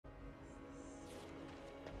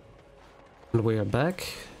And we are back.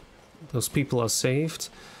 Those people are saved.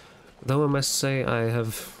 Though I must say I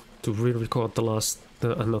have to re-record the last...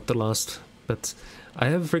 not the last, but I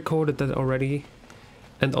have recorded that already.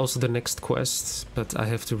 And also the next quest, but I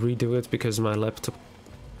have to redo it because my laptop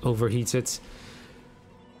overheated.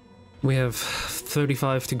 We have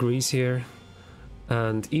 35 degrees here.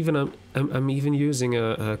 And even I'm even using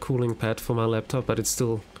a cooling pad for my laptop, but it's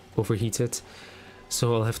still overheated.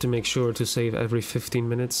 So I'll have to make sure to save every 15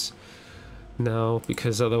 minutes now,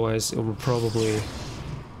 because otherwise it will probably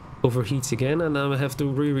overheat again, and I'll have to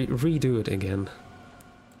redo it again.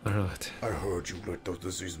 Alright. I heard you let those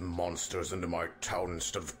diseased monsters into my town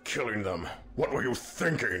instead of killing them. What were you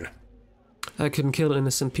thinking? I couldn't kill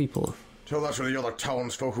innocent people. Tell that to the other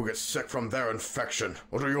townsfolk who get sick from their infection.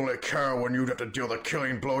 Or do you only care when you'd have to deal the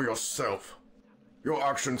killing blow yourself? Your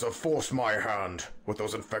actions have forced my hand. With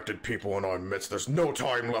those infected people in our midst, there's no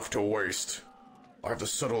time left to waste. I have to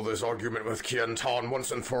settle this argument with Kientan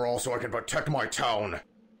once and for all so I can protect my town.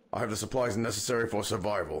 I have the supplies necessary for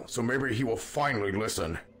survival, so maybe he will finally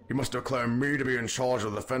listen. He must declare me to be in charge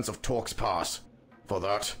of the defense of Torx Pass. For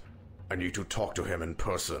that, I need to talk to him in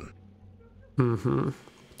person. Do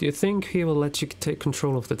you think he will let you take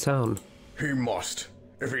control of the town? He must.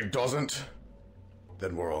 If he doesn't,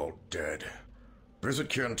 then we're all dead. Visit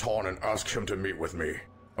Kientan and ask him to meet with me.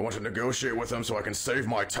 I want to negotiate with him so I can save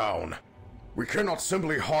my town. We cannot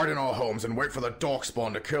simply hide in our homes and wait for the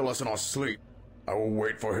Darkspawn to kill us in our sleep. I will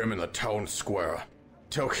wait for him in the town square.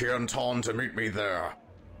 Tell Kientan to meet me there.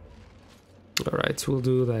 Alright, we'll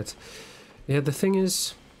do that. Yeah, the thing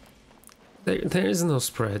is, there is no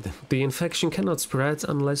spread. The infection cannot spread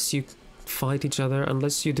unless you fight each other,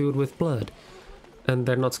 unless you do it with blood. And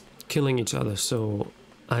they're not killing each other, so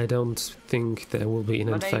I don't think there will be an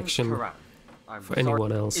infection for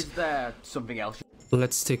anyone else. Is there something else?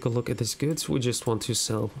 Let's take a look at this goods. We just want to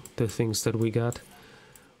sell the things that we got,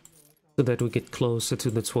 so that we get closer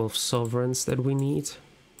to the 12 sovereigns that we need.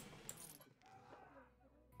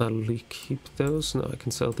 I'll keep those. No, I can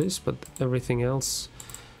sell this, but everything else...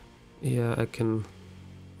 Yeah, I can...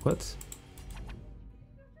 What?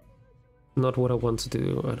 Not what I want to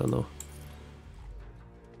do, I don't know.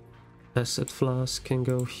 Acid flask can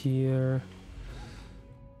go here.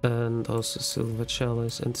 And also silver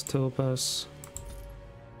chalice and topaz.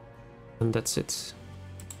 And that's it.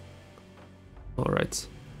 Alright.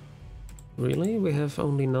 Really? We have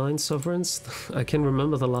only 9 sovereigns? I can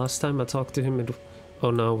remember the last time I talked to him and... Oh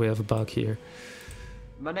no, we have a bug here.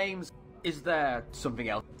 My name's... Is there something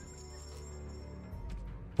else?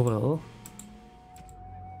 Well...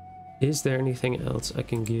 Is there anything else I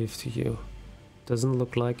can give to you? Doesn't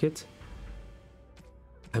look like it.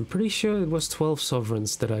 I'm pretty sure it was 12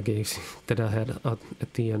 sovereigns that I gave... that I had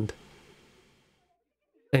at the end.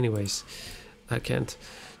 Anyways, I can't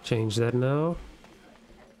change that now.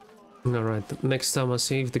 Alright, next time I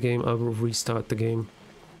save the game, I will restart the game.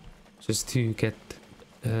 Just to get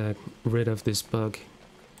rid of this bug.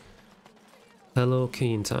 Hello,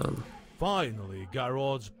 Kientan. Finally,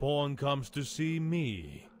 Garrod's pawn comes to see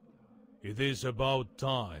me. It is about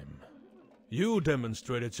time. You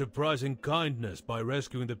demonstrated surprising kindness by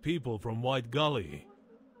rescuing the people from White Gully.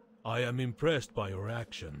 I am impressed by your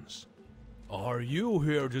actions. Are you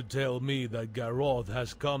here to tell me that Garrod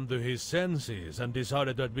has come to his senses and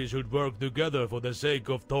decided that we should work together for the sake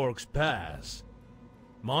of Torx Pass?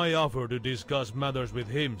 My offer to discuss matters with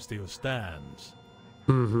him still stands.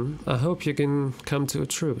 I hope you can come to a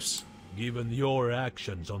truce. Given your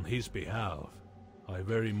actions on his behalf, I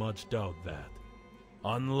very much doubt that.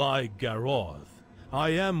 Unlike Garroth, I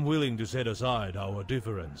am willing to set aside our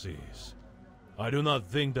differences. I do not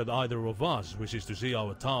think that either of us wishes to see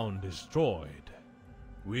our town destroyed.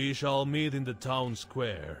 We shall meet in the town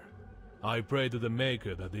square. I pray to the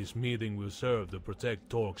Maker that this meeting will serve to protect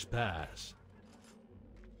Torx Pass.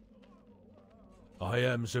 I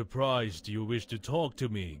am surprised you wish to talk to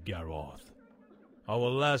me, Garroth. Our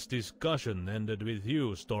last discussion ended with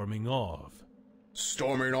you storming off.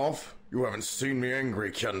 Storming off? You haven't seen me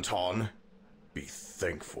angry, Kientan. Be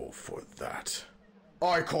thankful for that.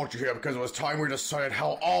 I called you here because it was time we decided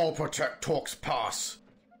how I'll protect Torx Pass.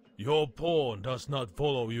 Your pawn does not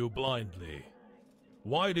follow you blindly.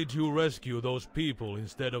 Why did you rescue those people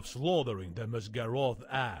instead of slaughtering them as Garroth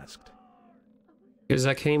asked? Because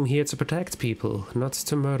I came here to protect people, not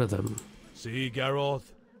to murder them. See,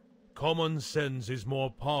 Garroth? Common sense is more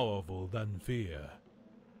powerful than fear.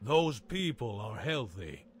 Those people are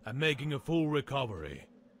healthy and making a full recovery.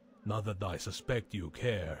 Not that I suspect you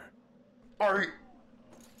care. I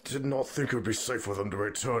did not think it would be safe for them to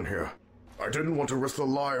return here. I didn't want to risk the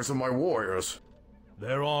lives of my warriors.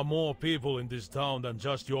 There are more people in this town than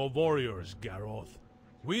just your warriors, Garroth.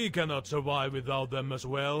 We cannot survive without them as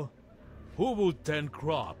well. Who would tend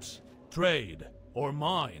crops, trade, or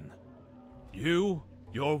mine? You?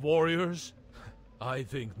 Your warriors? I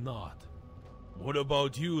think not. What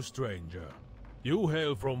about you, stranger? You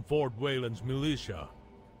hail from Fort Wayland's militia.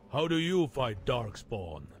 How do you fight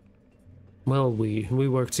Darkspawn? Well, we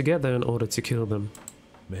work together in order to kill them.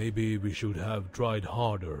 Maybe we should have tried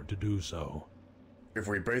harder to do so. If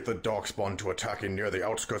we bait the Darkspawn to attacking near the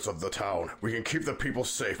outskirts of the town, we can keep the people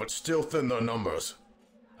safe but still thin their numbers.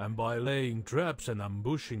 And by laying traps and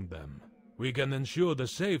ambushing them, we can ensure the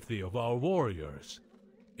safety of our warriors.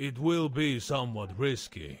 It will be somewhat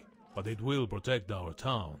risky, but it will protect our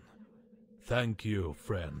town. Thank you,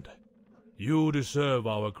 friend. You deserve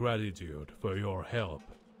our gratitude for your help.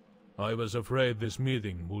 I was afraid this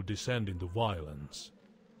meeting would descend into violence.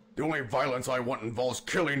 The only violence I want involves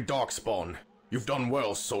killing Darkspawn. You've done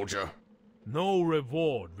well, soldier. No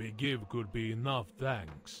reward we give could be enough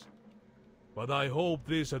thanks. But I hope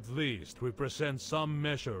this at least represents some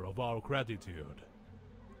measure of our gratitude.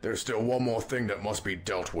 There's still one more thing that must be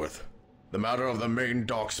dealt with. The matter of the main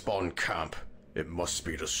Darkspawn camp. It must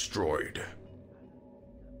be destroyed.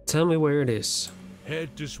 Tell me where it is.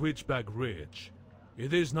 Head to Switchback Ridge.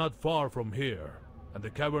 It is not far from here, and the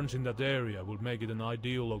caverns in that area will make it an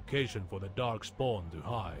ideal location for the Darkspawn to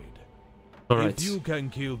hide. Alright. If you can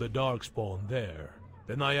kill the Darkspawn there,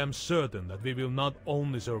 then I am certain that we will not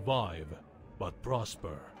only survive, but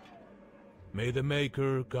prosper. May the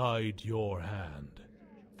Maker guide your hand.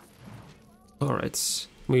 Alright.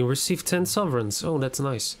 We received 10 sovereigns. Oh, that's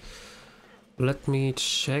nice. Let me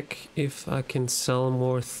check if I can sell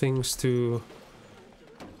more things to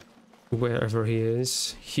wherever he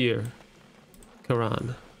is. Here.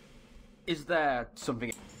 Karan. Is there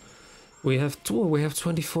something... We have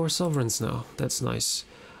 24 sovereigns now. That's nice.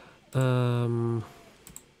 Oh,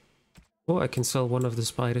 I can sell one of the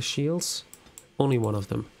spider shields. Only one of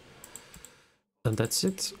them. And that's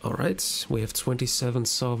it. Alright, we have 27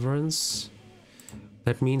 sovereigns.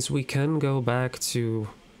 That means we can go back to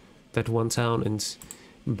that one town and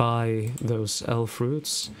buy those elf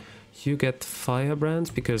fruits. You get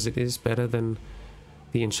Firebrand because it is better than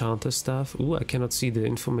the enchanter stuff. Ooh, I cannot see the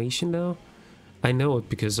information now. I know it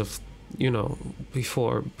because of, you know,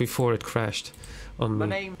 before it crashed on My me.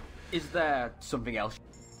 name... Is there something else?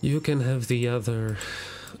 You can have the other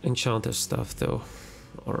enchanter stuff though.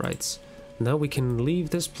 Alright. Now we can leave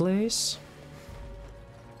this place.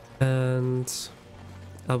 And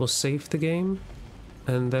I will save the game.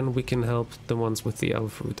 And then we can help the ones with the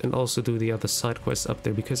elf fruit. And also do the other side quests up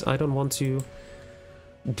there. Because I don't want to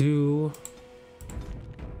do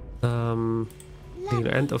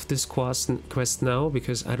the end of this quest now.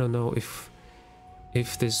 Because I don't know if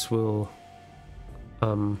this will...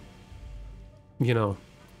 you know...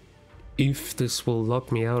 if this will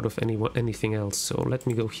lock me out of anything else. So let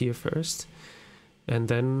me go here first. And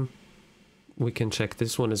then we can check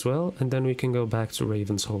this one as well. And then we can go back to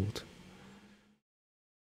Raven's Hold.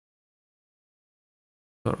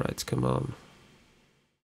 Alright, come on.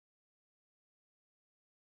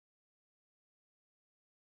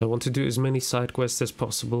 I want to do as many side quests as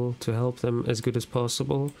possible to help them as good as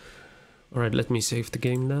possible. Alright, let me save the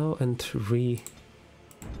game now and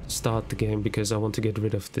restart the game because I want to get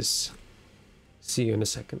rid of this. See you in a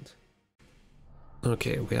second.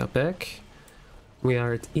 Okay, we are back. We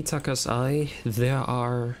are at Ithaca's Eye. There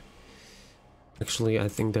are... Actually, I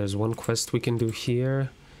think there's one quest we can do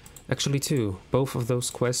here. Actually, two. Both of those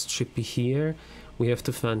quests should be here. We have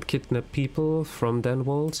to find kidnapped people from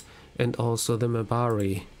Denwald and also the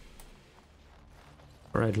Mabari.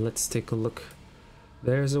 Alright, let's take a look.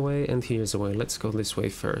 There's a way and here's a way. Let's go this way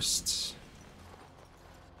first.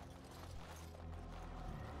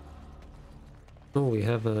 Oh, we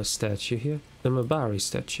have a statue here. A Mabari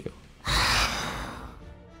statue.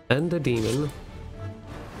 And a demon.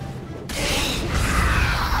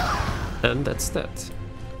 And that's that.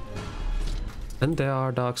 And there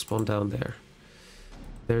are Darkspawn down there.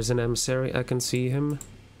 There's an emissary, I can see him.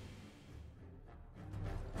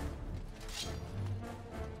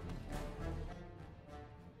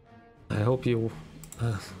 I hope you...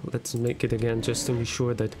 let's make it again just to be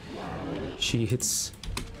sure that she hits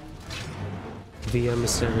the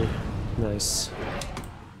emissary. Nice.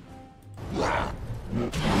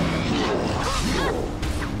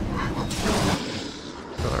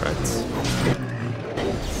 Alright.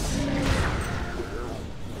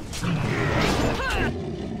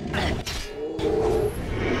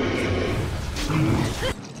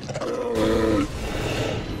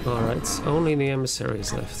 Alright, only the emissary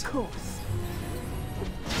is left. Of course.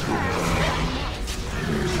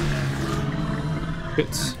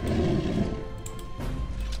 Good.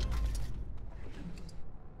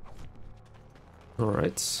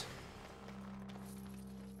 Alright.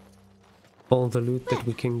 All the loot that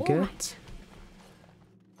we can get.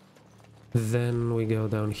 Then we go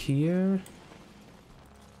down here.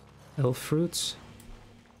 Elf fruits.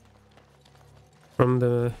 From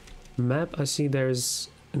the map I see there's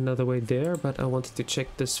another way there, but I wanted to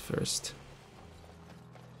check this first.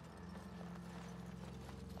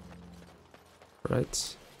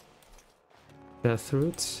 Right. Death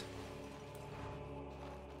fruit.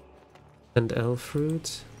 And elf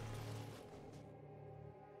fruit.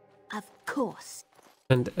 Of course.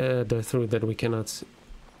 And the fruit that we cannot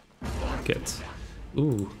get.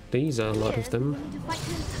 Ooh, these are a lot of them.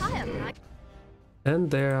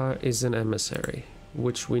 And there is an emissary,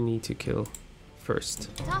 which we need to kill first.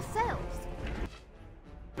 Ourselves.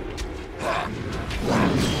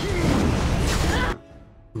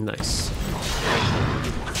 Nice.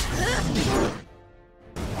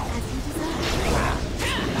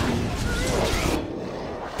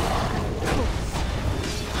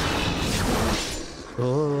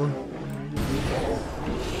 Oh.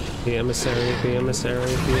 The emissary, the emissary,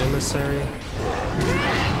 the emissary.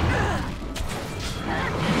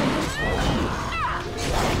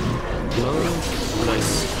 No.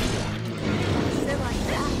 Nice.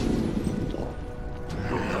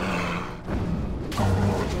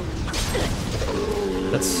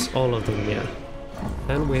 That's all of them, yeah.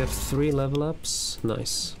 And we have 3 level ups.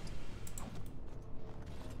 Nice.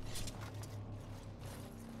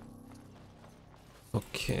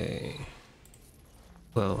 Okay.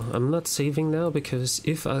 Well, I'm not saving now because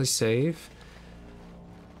if I save...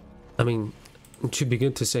 I mean, it should be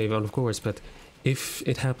good to save, of course, but if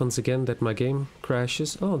it happens again that my game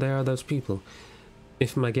crashes... Oh, there are those people.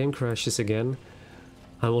 If my game crashes again,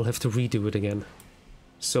 I will have to redo it again.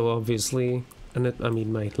 So obviously... I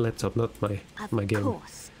mean my laptop, not my game.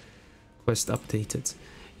 Course. Quest updated.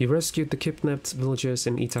 You rescued the kidnapped villagers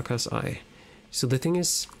in Itaka's Eye. So the thing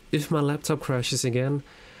is, if my laptop crashes again,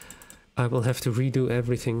 I will have to redo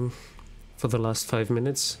everything for the last 5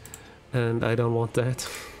 minutes, and I don't want that.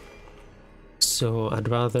 So I'd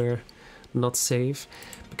rather not save,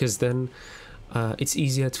 because then it's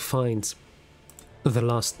easier to find the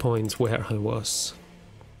last point where I was.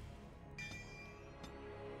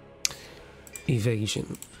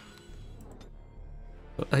 Evasion.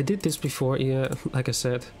 I did this before, yeah, like I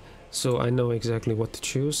said, so I know exactly what to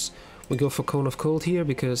choose. We go for Cone of Cold here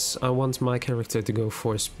because I want my character to go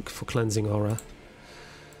for Cleansing Aura.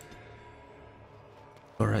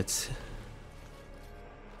 Alright.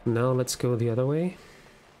 Now let's go the other way.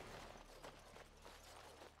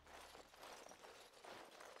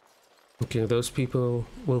 Okay, those people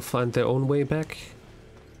will find their own way back.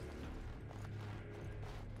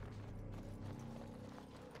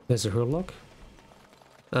 There's a Hurlock?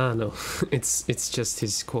 Ah, no. it's just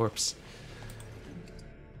his corpse.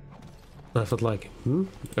 I felt like,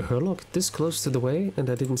 a Hurlock this close to the way and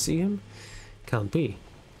I didn't see him? Can't be.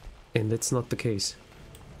 And that's not the case.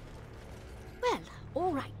 Well,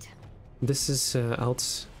 alright. This is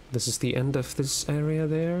this is the end of this area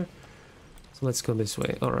there. So let's go this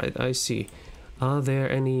way. Alright, I see. Are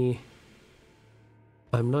there any...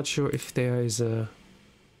 I'm not sure if there is a...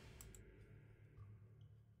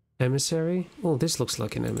 emissary? Oh, this looks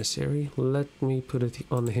like an emissary. Let me put it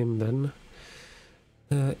on him then.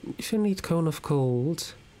 If I need Cone of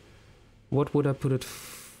Cold, what would I put it...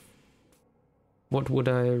 what would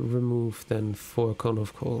I remove then for Cone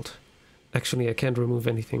of Cold? Actually, I can't remove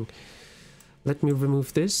anything. Let me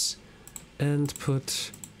remove this and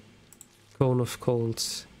put Cone of Cold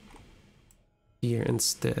here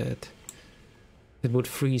instead. It would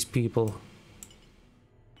freeze people.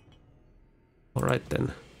 Alright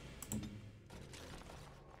then.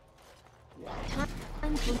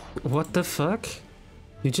 What the fuck?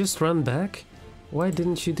 You just ran back? Why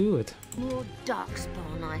didn't you do it? More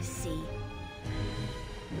darkspawn, I see.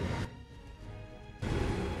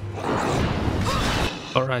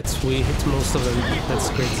 Alright, we hit most of them. That's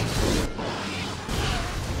great.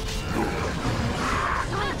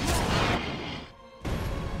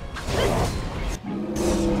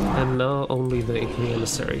 And now only the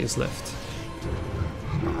emissary is left.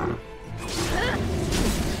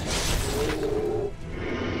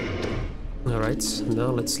 Alright, now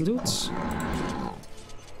let's loot.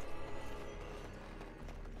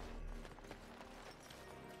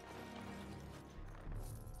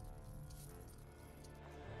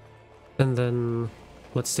 And then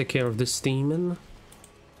let's take care of this demon.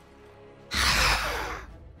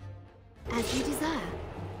 As you desire.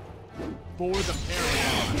 For the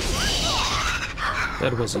Paragon.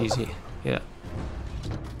 That was easy, yeah.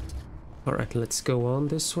 Alright, let's go on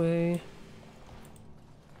this way.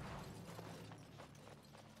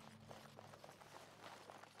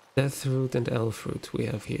 Deathroot and Elfroot we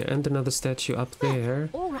have here. And another statue up there.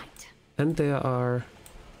 All right. And there are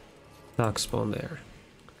Darkspawn there.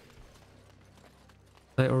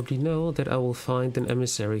 I already know that I will find an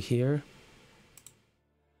emissary here.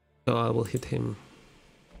 So I will hit him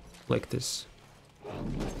like this.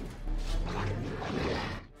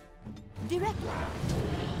 Direct.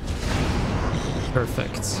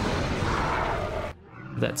 Perfect.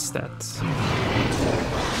 That's that.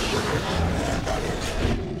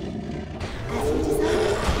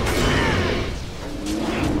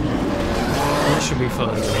 That should be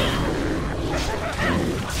fun.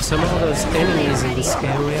 Somehow those enemies in this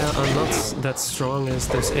area are not that strong as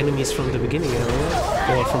those enemies from the beginning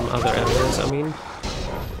area, or from other areas, I mean.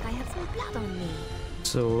 I have some blood on me.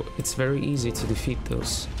 So it's very easy to defeat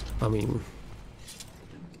those. I mean,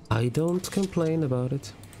 I don't complain about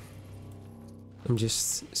it. I'm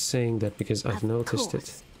just saying that because I've noticed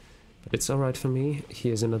it. But it's alright for me.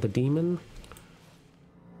 Here's another demon.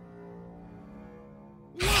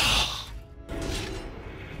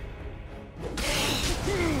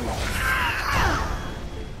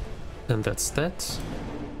 And that's that.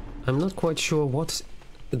 I'm not quite sure what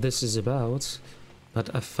this is about,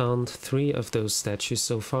 but I found 3 of those statues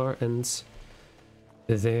so far, and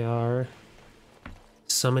they are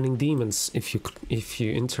summoning demons if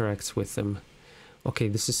you interact with them. Okay,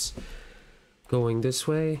 this is going this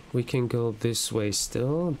way. We can go this way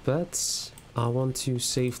still, but I want to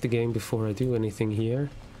save the game before I do anything here,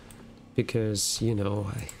 because, you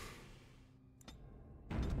know, I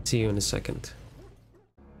see you in a second.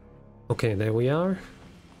 Okay, there we are.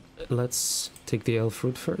 Let's take the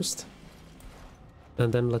Elfroot first.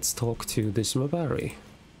 And then let's talk to this Mabari.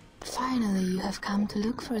 Finally, you have come to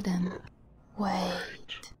look for them.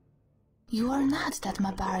 Wait. You are not that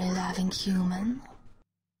Mabari-loving human.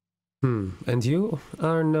 And you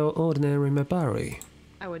are no ordinary Mabari.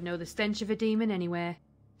 I would know the stench of a demon anywhere.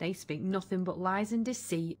 They speak nothing but lies and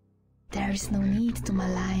deceit. There is no need to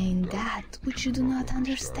malign that which you do not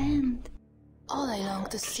understand. All I long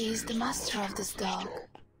to see is the master of this dog.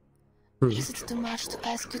 Is it too much to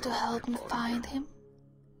ask you to help me find him?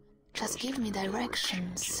 Just give me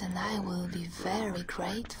directions and I will be very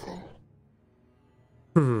grateful.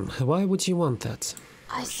 Why would you want that?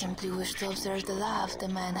 I simply wish to observe the love the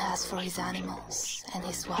man has for his animals and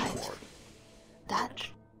his wife. That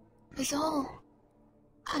is all.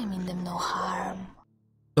 I mean them no harm.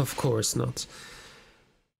 Of course not.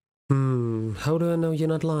 How do I know you're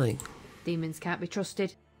not lying? Demons can't be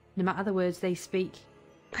trusted, no matter the words they speak.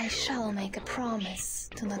 I shall make a promise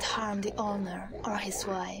to not harm the owner or his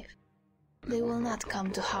wife. They will not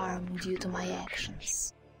come to harm due to my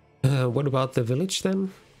actions. What about the village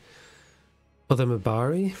then? Or the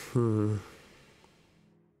Mabari?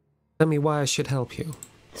 Tell me why I should help you.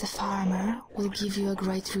 The farmer will give you a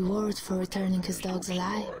great reward for returning his dogs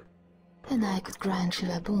alive. And I could grant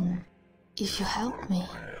you a boon. If you help me,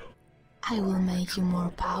 I will make you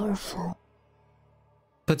more powerful.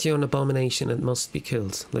 But you're an abomination and must be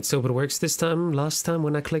killed. Let's hope it works this time. Last time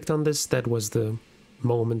when I clicked on this, that was the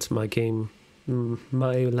moment my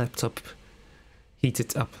laptop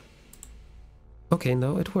heated up. Okay,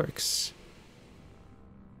 now it works.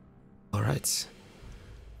 Alright.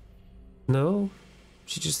 No?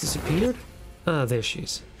 She just disappeared? Ah, there she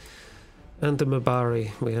is. And the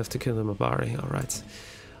Mabari. We have to kill the Mabari. Alright.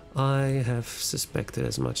 I have suspected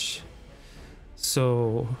as much.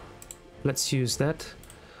 So, let's use that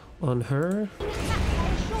on her.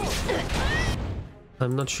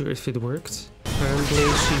 I'm not sure if it worked. Apparently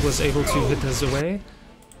she was able to hit us away,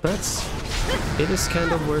 but it is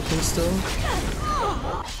kind of working still.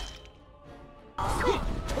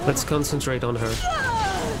 Let's concentrate on her.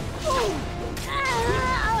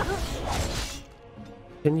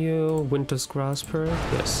 Can you Winter's Grasp her?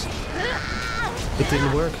 Yes. It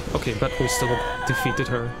didn't work? Okay, but we still defeated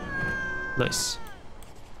her. Nice.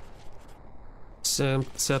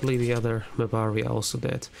 Sadly, the other Mabari are also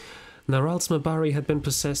dead. Naral's Mabari had been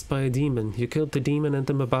possessed by a demon. You killed the demon and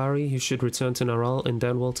the Mabari. You should return to Naral in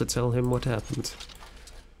Danwall to tell him what happened.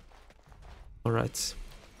 Alright.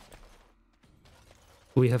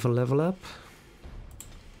 We have a level up.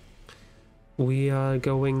 We are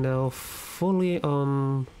going now fully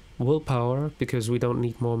on willpower, because we don't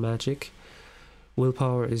need more magic.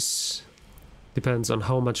 Willpower depends on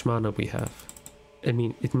how much mana we have. I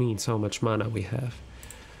mean, it means how much mana we have.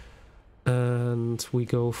 And we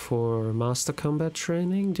go for Master Combat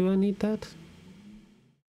Training. Do I need that?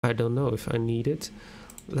 I don't know if I need it.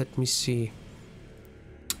 Let me see.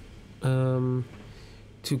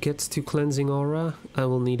 to get to Cleansing Aura, I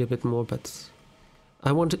will need a bit more, but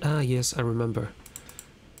I want to... Ah, yes, I remember.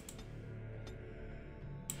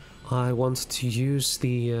 I want to use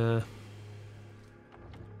the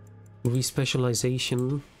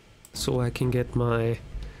respecialization so I can get my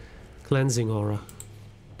Cleansing Aura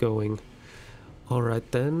going.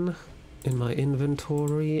 Alright then, in my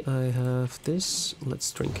inventory I have this.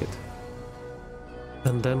 Let's drink it.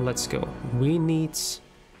 And then let's go. We need...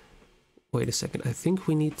 Wait a second, I think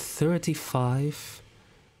we need 35.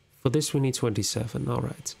 For this we need 27,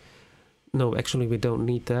 alright. No, actually we don't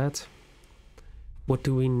need that. What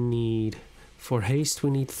do we need? For haste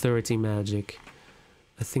we need 30 magic.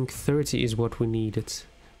 I think 30 is what we needed.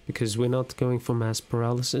 Because we're not going for mass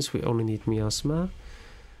paralysis, we only need miasma.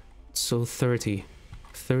 So 30.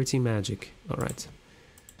 30 magic, alright.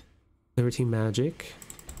 30 magic.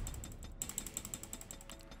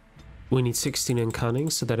 We need 16 in cunning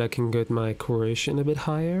so that I can get my coercion a bit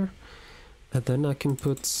higher. And then I can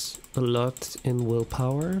put a lot in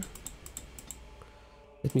willpower.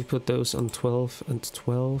 Let me put those on 12 and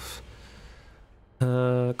 12.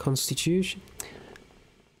 Constitution.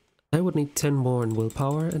 I would need 10 more in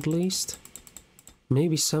willpower at least.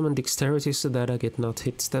 Maybe some in dexterity so that I get not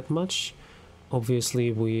hit that much.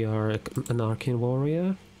 Obviously we are an arcane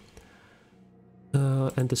warrior.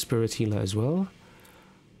 And the spirit healer as well.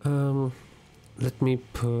 Let me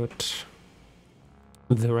put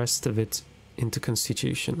the rest of it into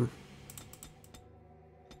constitution.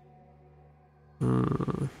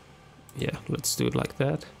 Yeah, let's do it like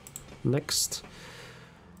that. Next.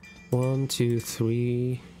 1, 2,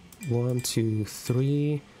 3. 1, 2,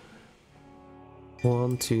 3.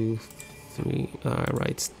 1, 2, 3.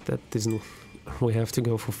 Alright, that isn't... We have to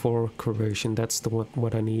go for 4 coercion. That's the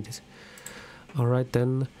what I needed. Alright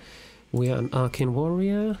then. We are an arcane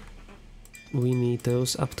warrior. We need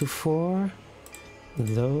those up to 4.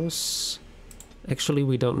 Those... Actually,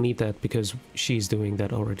 we don't need that because she's doing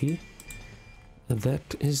that already.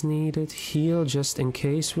 That is needed. Heal just in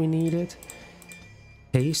case we need it.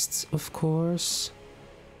 Haste, of course.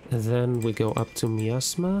 And then we go up to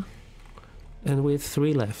miasma. And we have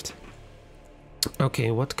 3 left.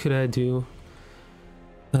 Okay, what could I do?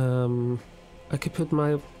 I could put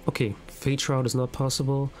my... Okay, Fate Shroud is not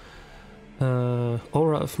possible.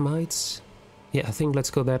 Aura of Might. Yeah, I think let's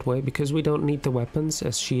go that way, because we don't need the weapons,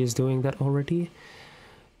 as she is doing that already.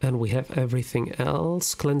 And we have everything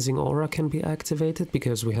else. Cleansing Aura can be activated,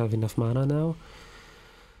 because we have enough mana now.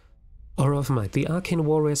 Aura of Might. The Arcane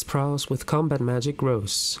Warrior's prowess with combat magic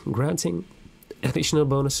grows, granting additional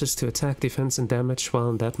bonuses to attack, defense, and damage while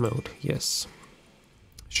in that mode. Yes.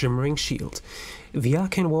 Shimmering Shield. The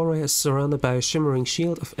Arcane Warrior is surrounded by a shimmering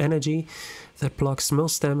shield of energy that blocks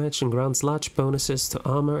most damage and grants large bonuses to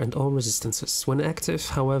armor and all resistances. When active,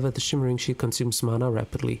 however, the shimmering shield consumes mana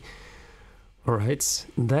rapidly. Alright,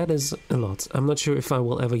 that is a lot. I'm not sure if I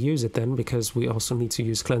will ever use it then, because we also need to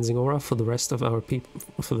use Cleansing Aura for the rest of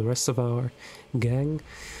our gang.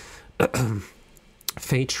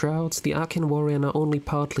 Fate Shrouds. The Arcane Warrior now only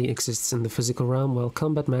partly exists in the physical realm while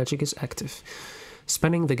combat magic is active.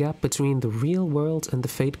 Spanning the gap between the real world and the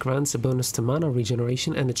Fate grants a bonus to mana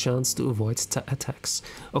regeneration and a chance to avoid attacks.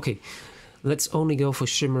 Okay, let's only go for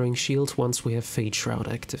Shimmering Shield once we have Fate Shroud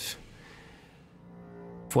active.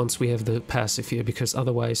 Once we have the passive here, because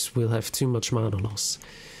otherwise we'll have too much mana loss.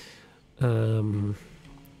 I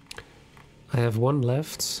have 1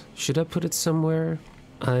 left. Should I put it somewhere?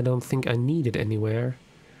 I don't think I need it anywhere.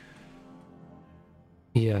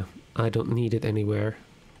 Yeah, I don't need it anywhere.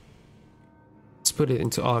 Let's put it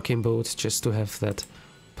into Arcane Bolt just to have that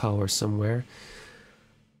power somewhere.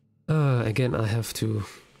 Again, I have to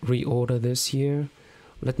reorder this here.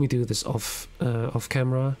 Let me do this off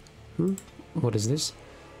camera. What is this?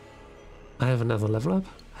 I have another level up?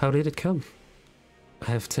 How did it come? I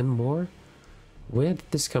have 10 more? Where did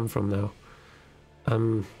this come from now?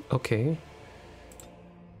 Okay.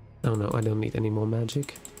 Oh no, I don't need any more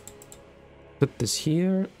magic. Put this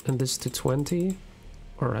here, and this to 20.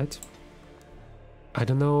 Alright. I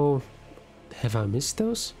don't know... Have I missed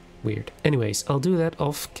those? Weird. Anyways, I'll do that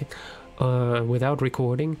off... without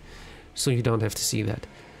recording, so you don't have to see that.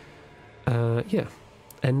 Yeah.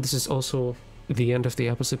 And this is also the end of the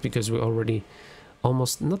episode, because we're already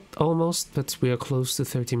not almost, but we are close to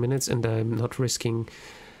 30 minutes, and I'm not risking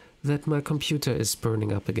that my computer is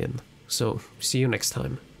burning up again. So, see you next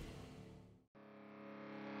time.